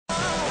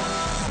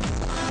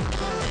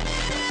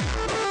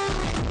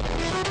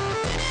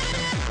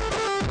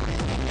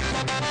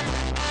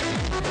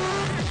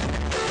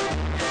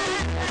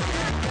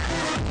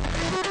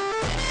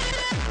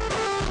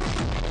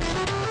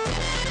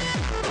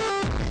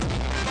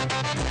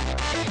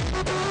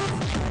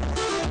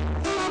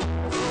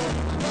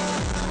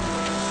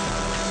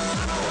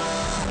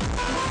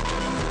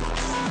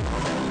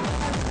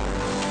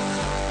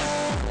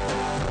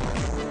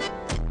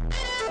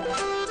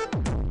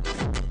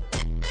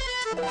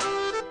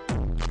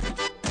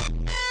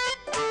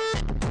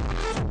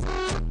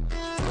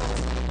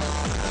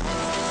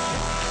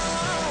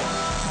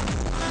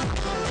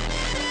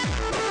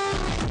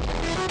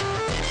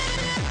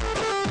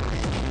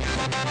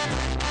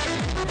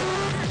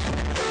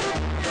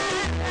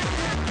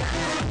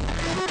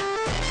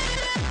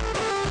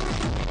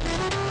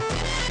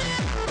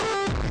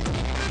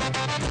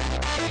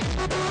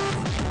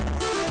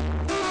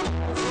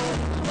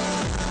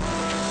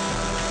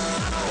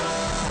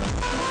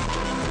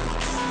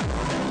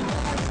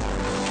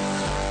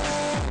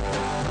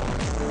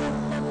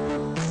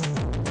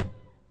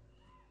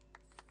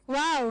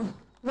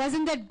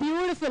wasn't that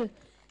beautiful?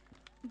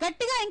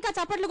 గట్టిగా ఇంకా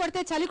చప్పట్లు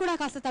కొడితే చలి కూడా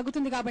కాస్త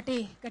తగ్గుతుంది కాబట్టి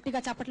గట్టిగా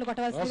చప్పట్లు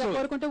కొట్టవలసిందిగా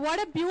కోరుకుంటూ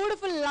what a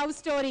beautiful love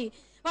story.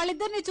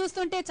 వాళ్ళిద్దరిని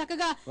చూస్తుంటే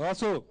చక్కగా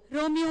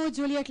రోమియో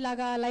జూలియట్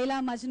లాగా, లైలా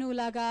మజ్ను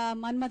లాగా,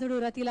 మన్మధుడు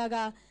రతి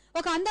లాగా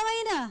ఒక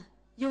అందమైన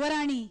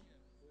యువరాణి,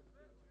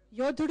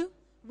 యోధుడు,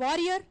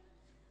 వారియర్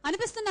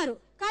అనిపిస్తున్నారు.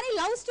 కానీ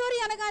లవ్ స్టోరీ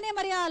అనగానే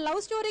మరి ఆ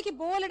లవ్ స్టోరీకి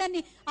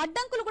బోలెడన్ని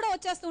అడ్డంకులు కూడా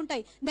వచ్చేస్తూ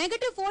ఉంటాయి,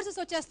 నెగటివ్ ఫోర్సెస్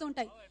వచ్చేస్తూ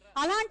ఉంటాయి.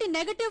 అలాంటి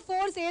నెగటివ్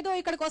ఫోర్స్ ఏదో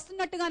ఇక్కడికి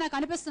వస్తున్నట్టుగా నాకు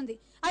అనిపిస్తుంది.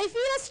 I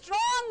feel a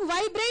strong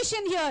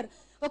vibration here.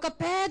 ఒక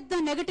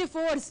పెద్ద నెగటివ్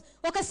ఫోర్స్,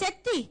 ఒక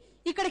శక్తి,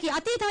 ఇక్కడికి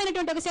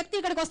అతీతమైనటువంటి ఒక శక్తి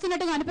ఇక్కడికి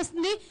వస్తున్నట్టుగా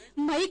అనిపిస్తుంది.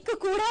 మైక్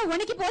కూడా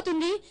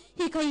వణికిపోతుంది.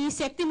 ఇక ఈ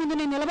శక్తి ముందు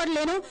నేను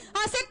నిలబడలేను.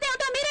 ఆ శక్తి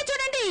ఏమిటో మీరే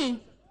చూడండి.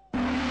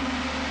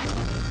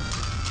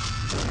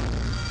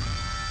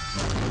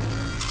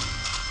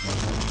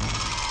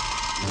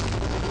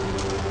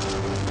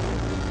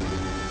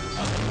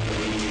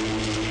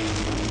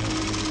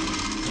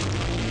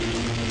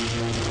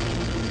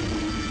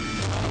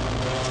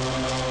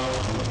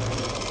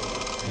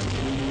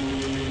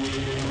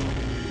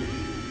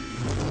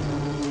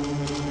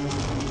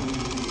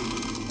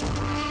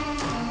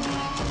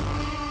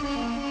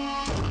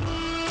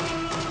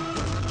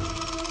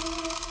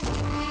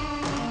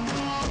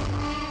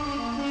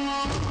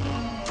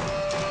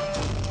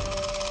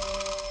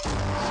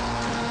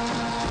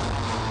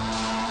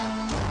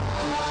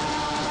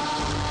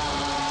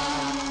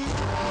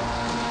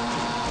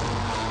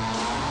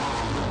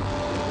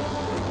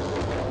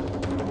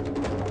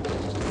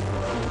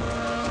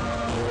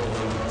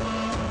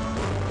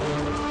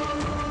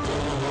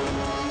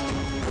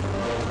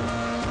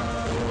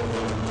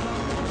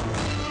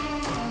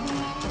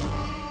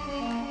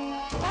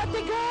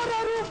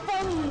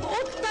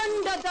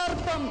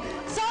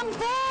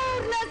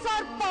 సంపూర్ణ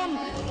సర్పం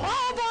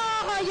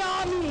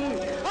ఆవాహయామి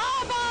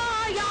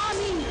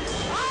ఆవాహయామి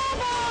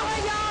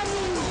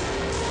ఆవాహయామి.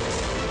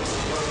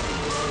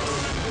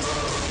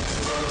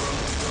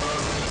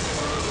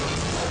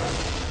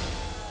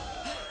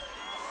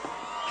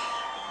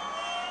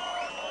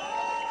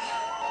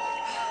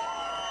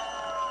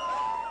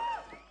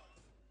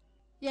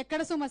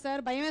 ఎక్కడ సుమ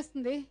సార్, భయం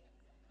వేస్తుంది.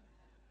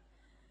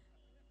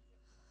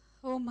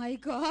 ఓ మై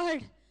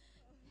గాడ్,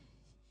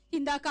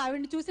 ఇందాక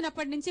ఆవిడని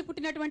చూసినప్పటి నుంచి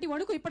పుట్టినటువంటి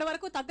వణుకు ఇప్పటి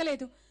వరకు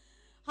తగ్గలేదు.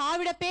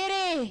 ఆవిడ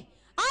పేరే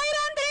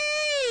ఐరంద్రి.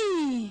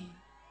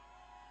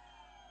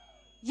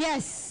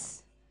 ఎస్,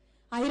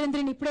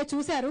 ఐరంద్రిని ఇప్పుడే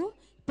చూశారు,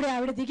 ఇప్పుడే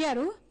ఆవిడ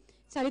దిగారు.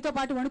 చలితో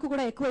పాటు వణుకు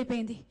కూడా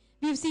ఎక్కువైపోయింది.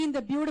 We've seen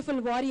the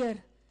beautiful warrior,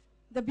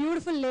 the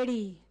beautiful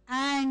lady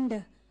and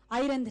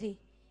ఐరంద్రి.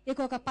 ఇక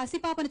ఒక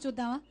పసిపాపను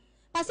చూద్దామా?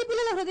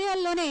 పసిపిల్లల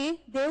హృదయాల్లోనే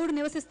దేవుడు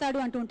నివసిస్తాడు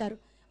అంటూ ఉంటారు.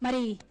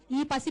 మరి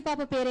ఈ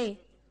పసిపాప పేరే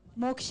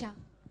మోక్ష.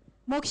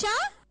 మోక్ష,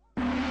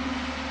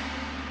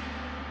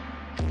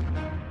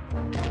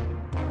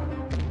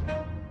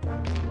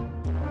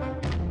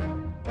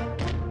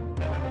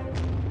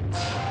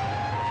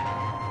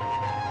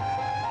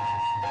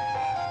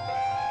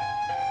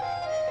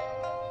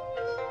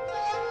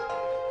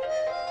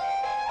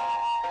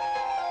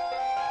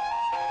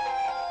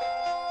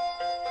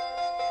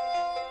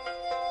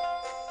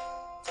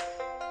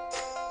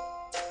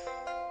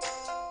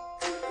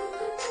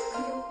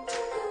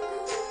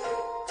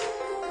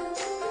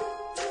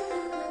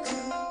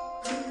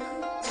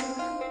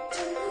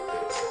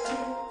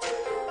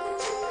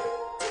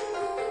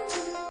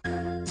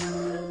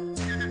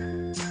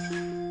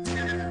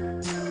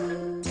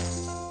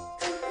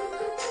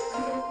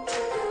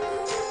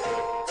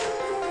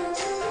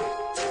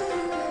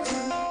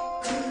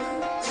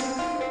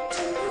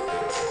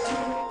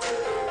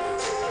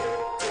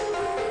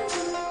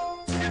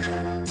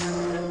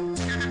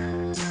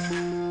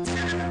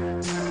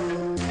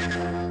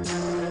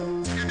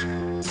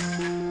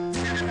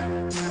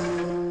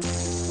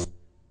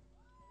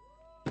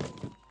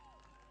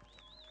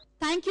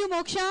 థ్యాంక్ యూ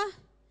మోక్ష.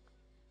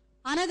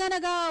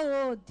 అనగనగా ఓ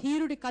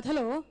ధీరుడి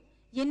కథలో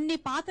ఎన్ని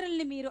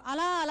పాత్రల్ని మీరు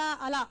అలా అలా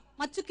అలా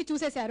మచ్చుక్కి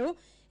చూసేశారు.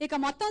 ఇక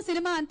మొత్తం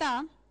సినిమా అంతా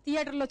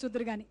థియేటర్లో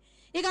చూద్దరు గాని.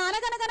 ఇక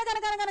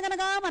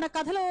అనగనగనగనగనగనగా మన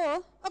కథలో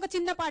ఒక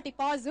చిన్నపాటి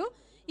పాజు.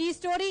 ఈ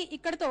స్టోరీ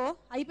ఇక్కడతో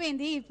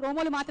అయిపోయింది. ఈ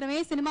ప్రోమోలు మాత్రమే.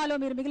 సినిమాలో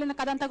మీరు మిగిలిన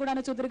కథ అంతా కూడా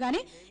చూద్దరు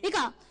గాని. ఇక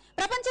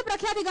ప్రపంచ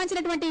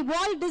ప్రఖ్యాతిగాంచినటువంటి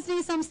వాల్ట్ డిస్నీ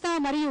సంస్థ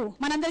మరియు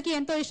మనందరికీ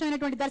ఎంతో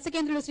ఇష్టమైనటువంటి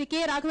దర్శకేంద్రుడు శ్రీ కె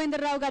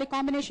రాఘవేంద్రరావు గారి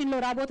కాంబినేషన్ లో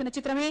రాబోతున్న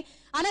చిత్రమే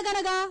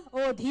అనగనగా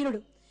ఓ ధీరుడు.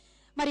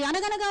 మరి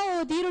అనగనగా ఓ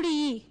ధీరుడి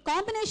ఈ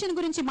కాంబినేషన్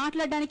గురించి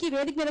మాట్లాడడానికి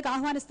వేదిక మీదకి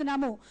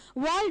ఆహ్వానిస్తున్నాము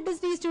Walt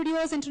Disney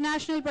studios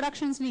international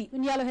productions ని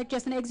ఇండియాలో హెడ్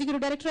చేస్తున్న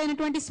ఎగ్జిక్యూటివ్ డైరెక్టర్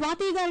అయినటువంటి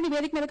స్వాతి గారిని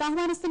వేదిక మీదకి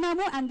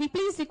ఆహ్వానిస్తున్నాము. And we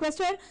please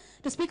request her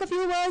to speak a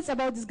few words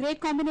about this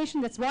great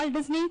combination that's Walt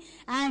Disney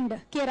and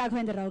K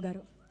Raghavendra Rao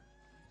గారు.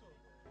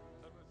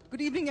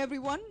 Good evening,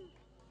 everyone.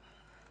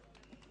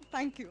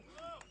 Thank you.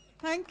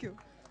 Thank you.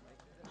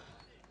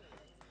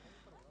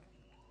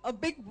 A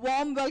big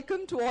warm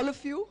welcome to all of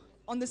you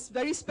on this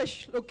very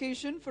special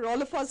occasion for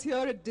all of us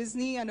here at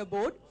Disney and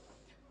aboard.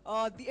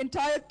 The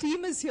entire team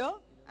is here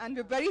and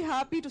we're very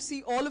happy to see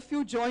all of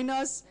you join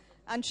us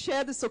and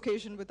share this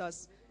occasion with us.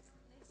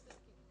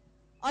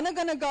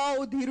 Anaganaga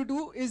o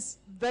Dheerudu is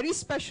very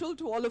special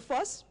to all of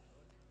us.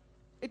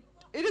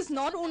 it is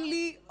not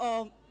only,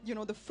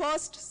 the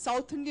first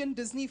South Indian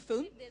Disney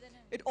film,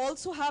 it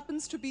also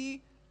happens to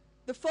be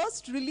the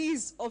first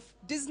release of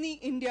Disney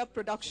India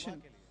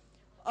production.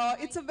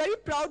 It's a very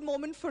proud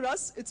moment for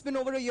us. It's been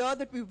over a year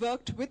that we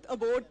worked with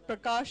Abod,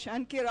 Prakash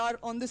and KR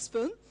on this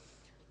film.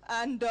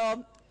 And,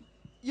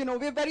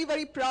 we're very,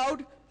 very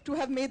proud to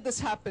have made this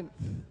happen.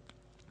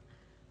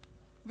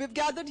 We've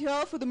gathered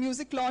here for the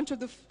music launch of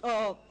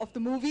the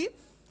movie.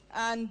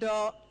 And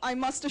I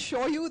must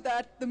assure you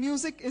that the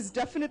music is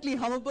definitely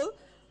hummable.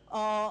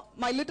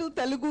 My little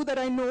Telugu that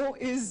I know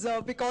is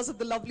because of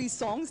the lovely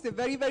songs. They're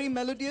very, very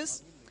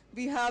melodious.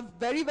 We have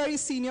very, very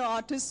senior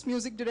artists,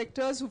 music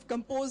directors who've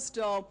composed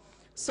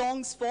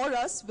songs for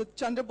us, with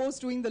Chandra Bose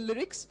doing the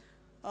lyrics.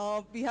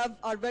 We have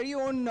our very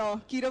own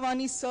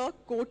Kiravani sir,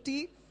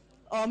 Koti,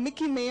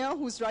 Mickey Mayer,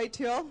 who's right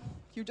here.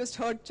 You just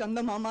heard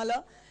Chanda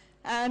Mamala.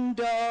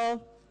 And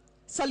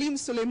Salim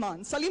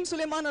Suleiman. Salim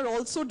Suleiman are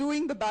also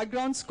doing the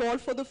background score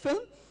for the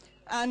film.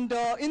 And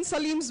in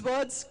Salim's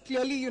words,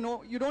 clearly,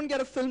 you don't get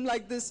a film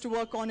like this to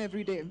work on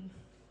every day.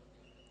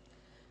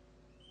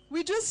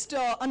 We just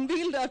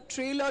unveiled a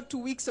trailer 2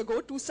 weeks ago,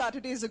 2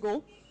 Saturdays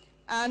ago,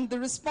 and the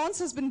response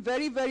has been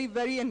very, very,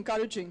 very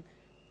encouraging.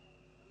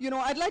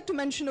 I'd like to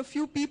mention a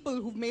few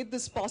people who've made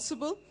this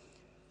possible.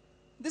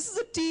 This is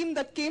a team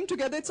that came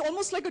together. It's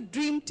almost like a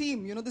dream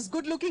team, this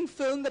good-looking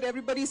film that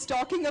everybody's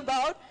talking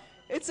about.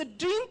 It's a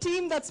dream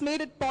team that's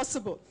made it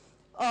possible.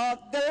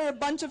 There are a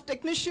bunch of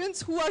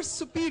technicians who are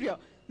superior.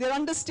 They're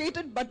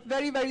understated, but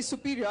very, very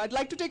superior. I'd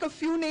like to take a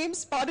few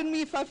names. Pardon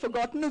me if I've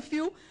forgotten a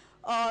few.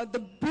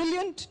 The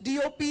brilliant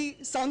DOP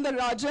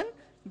Soundarajan,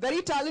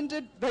 very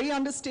talented, very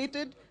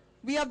understated.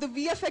 We have the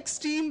VFX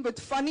team with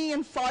Funny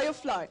and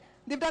Firefly.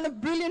 They've done a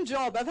brilliant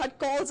job. I've had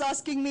calls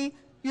asking me,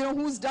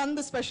 who's done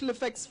the special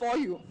effects for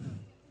you.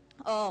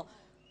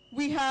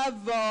 We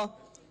have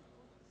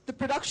the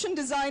production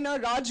designer,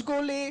 Raj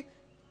Gole,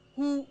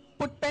 who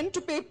put pen to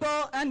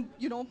paper and,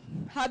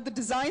 had the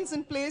designs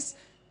in place.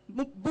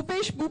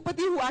 Bhupesh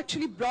Bhupati, who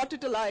actually brought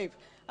it alive.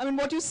 I mean,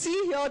 what you see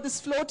here, this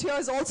float here,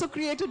 is also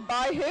created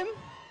by him.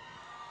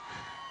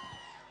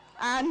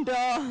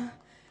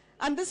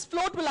 And this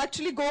float will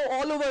actually go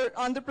all over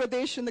Andhra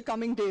Pradesh in the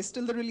coming days,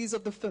 till the release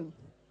of the film.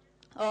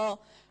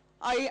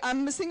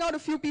 I'm missing out a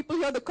few people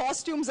here. The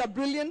costumes are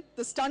brilliant.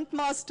 The stunt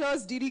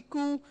masters,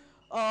 Dheerudu,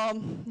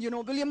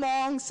 William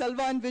Ong,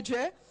 Selva and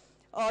Vijay.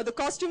 The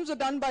costumes were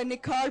done by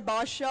Nikhar,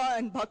 Basha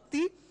and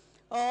Bhakti.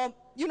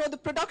 The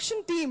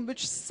production team,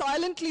 which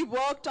silently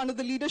worked under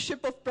the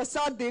leadership of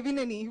Prasad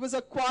Devineni. He was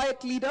a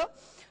quiet leader.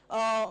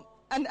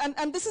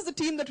 And this is the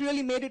team that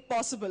really made it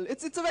possible.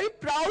 It's a very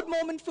proud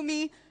moment for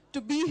me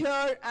to be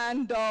here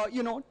and,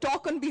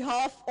 talk on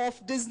behalf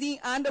of Disney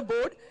and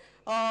Abode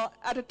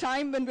at a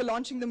time when we're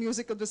launching the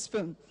music of this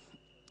film.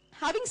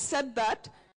 Having said that,